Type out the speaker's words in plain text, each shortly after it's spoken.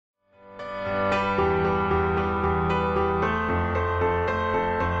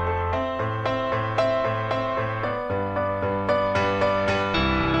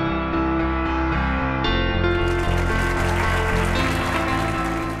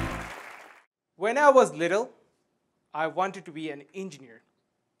When I was little, I wanted to be an engineer,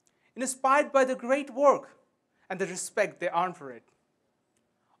 inspired by the great work and the respect they earn for it.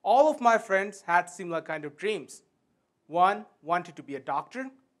 All of my friends had similar kind of dreams. One wanted to be a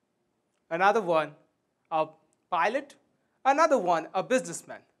doctor, another one a pilot, another one a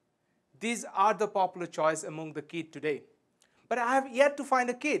businessman. These are the popular choice among the kids today. But I have yet to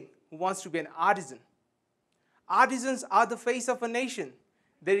find a kid who wants to be an artisan. Artisans are the face of a nation.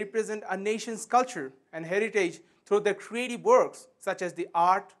 They represent a nation's culture and heritage through their creative works, such as the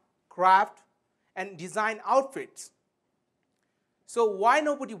art, craft, and design outfits. So why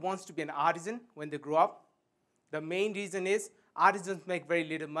nobody wants to be an artisan when they grow up? The main reason is artisans make very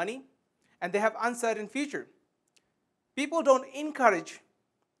little money and they have uncertain future. People don't encourage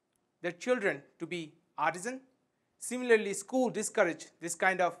their children to be artisan. Similarly, school discourage this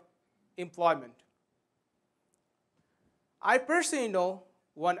kind of employment. I personally know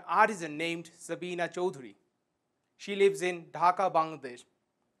one artisan named Sabina Chaudhary. She lives in Dhaka, Bangladesh.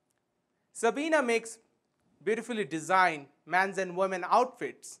 Sabina makes beautifully designed men's and women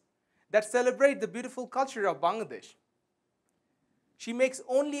outfits that celebrate the beautiful culture of Bangladesh. She makes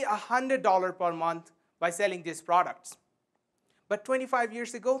only $100 per month by selling these products. But 25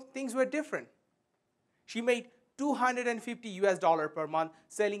 years ago, things were different. She made $250 per month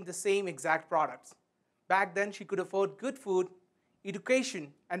selling the same exact products. Back then, she could afford good food,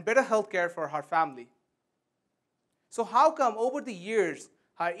 education, and better health care for her family. So how come over the years,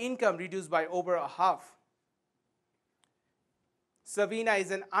 her income reduced by over a half? Sabina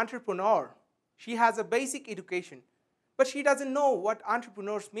is an entrepreneur. She has a basic education, but she doesn't know what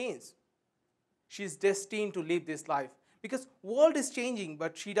entrepreneurs means. She is destined to live this life because world is changing,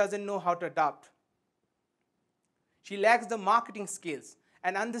 but she doesn't know how to adapt. She lacks the marketing skills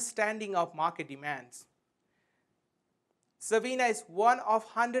and understanding of market demands. Sabina is one of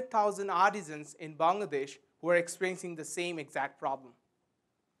 100,000 artisans in Bangladesh who are experiencing the same exact problem.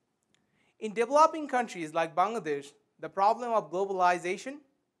 In developing countries like Bangladesh, the problem of globalization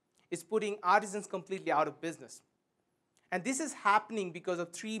is putting artisans completely out of business. And this is happening because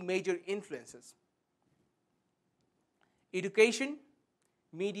of three major influences: education,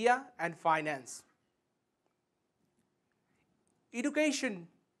 media, and finance. Education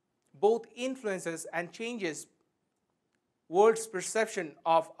both influences and changes world's perception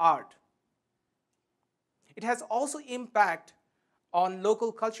of art. It has also impact on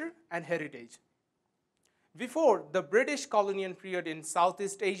local culture and heritage. Before the British colonial period in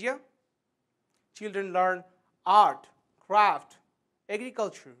Southeast Asia, children learned art, craft,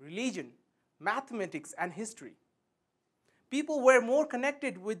 agriculture, religion, mathematics, and history. People were more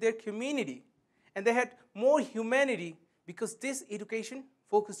connected with their community and they had more humanity because this education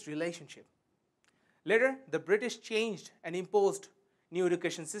focused relationship. Later, the British changed and imposed new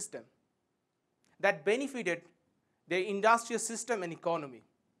education system that benefited their industrial system and economy.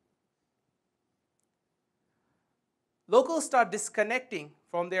 Locals start disconnecting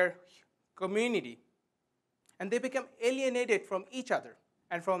from their community and they become alienated from each other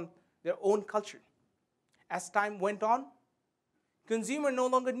and from their own culture. As time went on, consumer no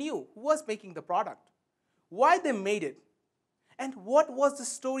longer knew who was making the product, why they made it, and what was the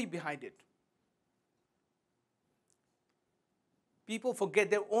story behind it. People forget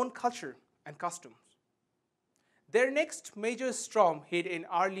their own culture and customs. Their next major storm hit in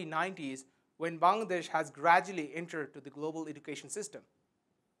early 90s when Bangladesh has gradually entered to the global education system.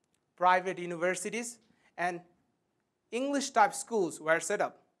 Private universities and English-type schools were set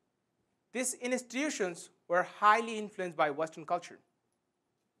up. These institutions were highly influenced by Western culture.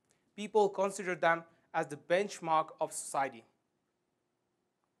 People considered them as the benchmark of society.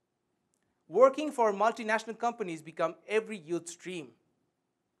 Working for multinational companies become every youth's dream.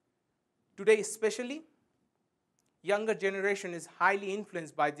 Today especially, younger generation is highly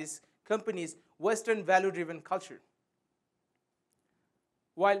influenced by these companies' Western value-driven culture.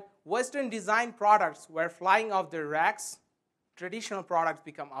 While Western design products were flying off their racks, traditional products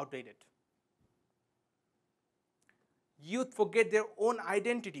become outdated. Youth forget their own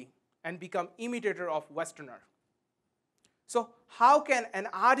identity and become imitator of Westerner. So how can an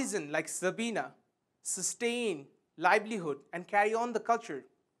artisan like Sabina sustain livelihood and carry on the culture?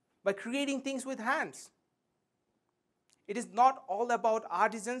 By creating things with hands. It is not all about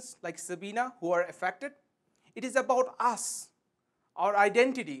artisans like Sabina who are affected. It is about us, our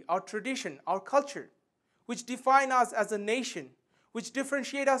identity, our tradition, our culture, which define us as a nation, which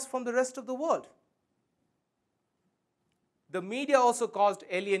differentiate us from the rest of the world. The media also caused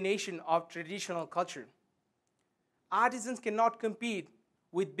alienation of traditional culture. Artisans cannot compete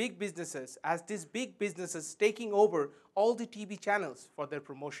with big businesses as these big businesses taking over all the TV channels for their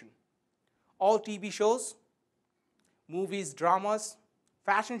promotion. all TV shows, movies, dramas,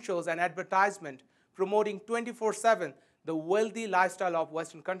 fashion shows, and advertisement promoting 24/7 the wealthy lifestyle of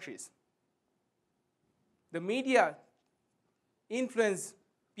Western countries. The media influence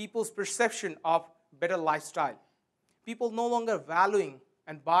people's perception of better lifestyle. People no longer valuing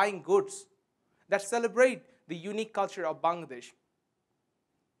and buying goods that celebrate the unique culture of Bangladesh.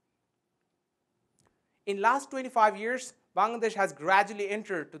 In last 25 years, Bangladesh has gradually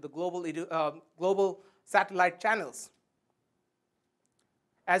entered to the global satellite channels.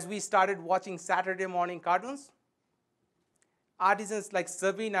 As we started watching Saturday morning cartoons, artisans like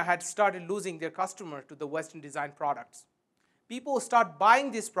Savina had started losing their customer to the Western design products. People start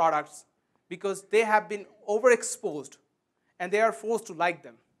buying these products because they have been overexposed and they are forced to like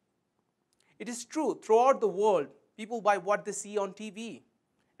them. It is true, throughout the world, people buy what they see on TV,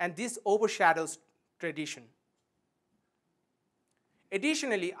 and this overshadows tradition.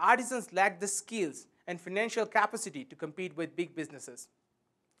 Additionally, artisans lack the skills and financial capacity to compete with big businesses.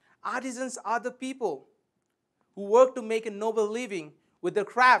 Artisans are the people who work to make a noble living with their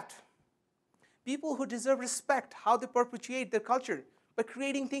craft. People who deserve respect, how they perpetuate their culture by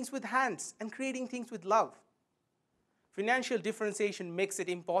creating things with hands and creating things with love. Financial differentiation makes it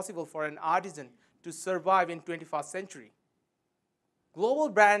impossible for an artisan to survive in 21st century. Global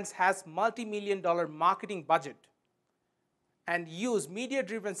brands has multi-million-dollar marketing budget and use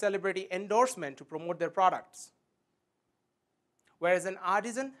media-driven celebrity endorsement to promote their products, whereas an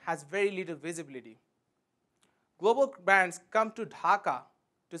artisan has very little visibility. Global brands come to Dhaka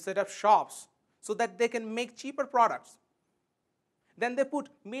to set up shops so that they can make cheaper products. Then they put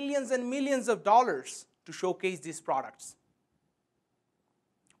millions and millions of dollars to showcase these products.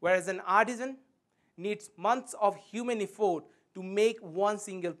 Whereas an artisan needs months of human effort to make one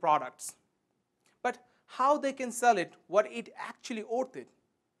single product. But how they can sell it, what it actually worth it,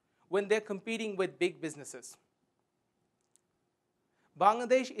 when they're competing with big businesses?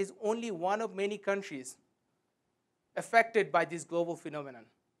 Bangladesh is only one of many countries affected by this global phenomenon.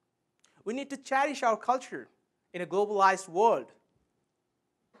 We need to cherish our culture in a globalized world.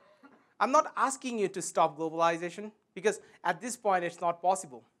 I'm not asking you to stop globalization because at this point it's not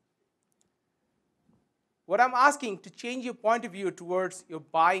possible. What I'm asking to change your point of view towards your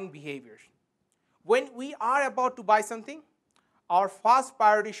buying behaviors. When we are about to buy something, our first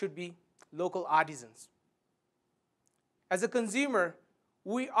priority should be local artisans. As a consumer,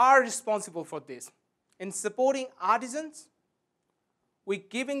 we are responsible for this. In supporting artisans, we're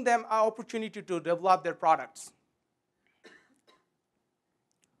giving them an opportunity to develop their products.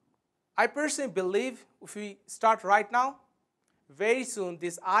 I personally believe if we start right now, very soon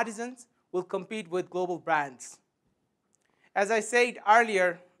these artisans will compete with global brands. As I said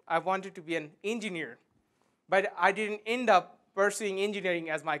earlier, I wanted to be an engineer, but I didn't end up pursuing engineering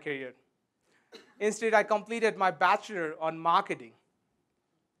as my career. Instead, I completed my bachelor on marketing.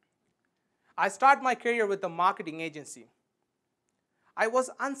 I started my career with a marketing agency. I was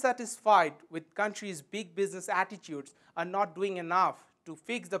unsatisfied with countries' big business attitudes and not doing enough to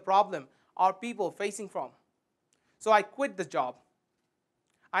fix the problem our people facing from. So I quit the job.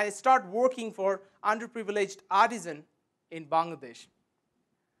 I started working for underprivileged artisans in Bangladesh.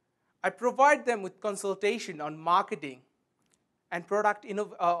 I provide them with consultation on marketing and product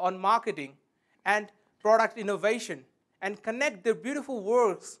innovation and connect their beautiful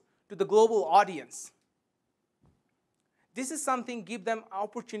works to the global audience. This is something give them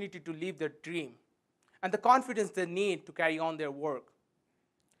opportunity to live their dream and the confidence they need to carry on their work.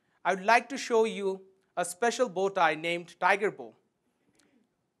 I would like to show you a special bow tie named Tiger Bow,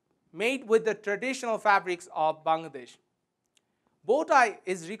 made with the traditional fabrics of Bangladesh. Bow tie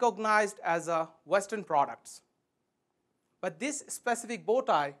is recognized as a Western product, but this specific bow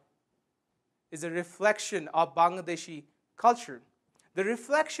tie is a reflection of Bangladeshi culture, the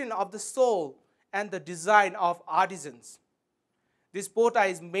reflection of the soul and the design of artisans. This bow tie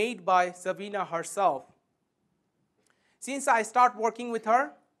is made by Savina herself. Since I started working with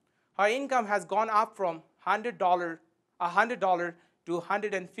her, her income has gone up from $100 to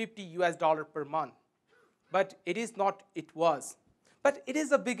 $150 per month. But it is not, it was. But it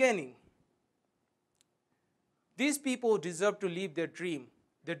is a beginning. These people deserve to live their dream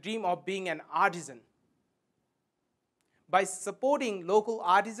of being an artisan. By supporting local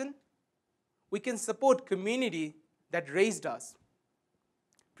artisans, we can support community that raised us,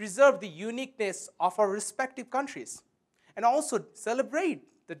 preserve the uniqueness of our respective countries, and also celebrate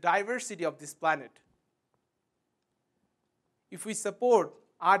the diversity of this planet. If we support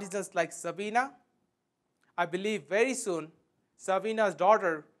artisans like Sabina, I believe very soon Sabina's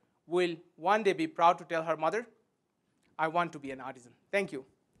daughter will one day be proud to tell her mother, I want to be an artisan. Thank you.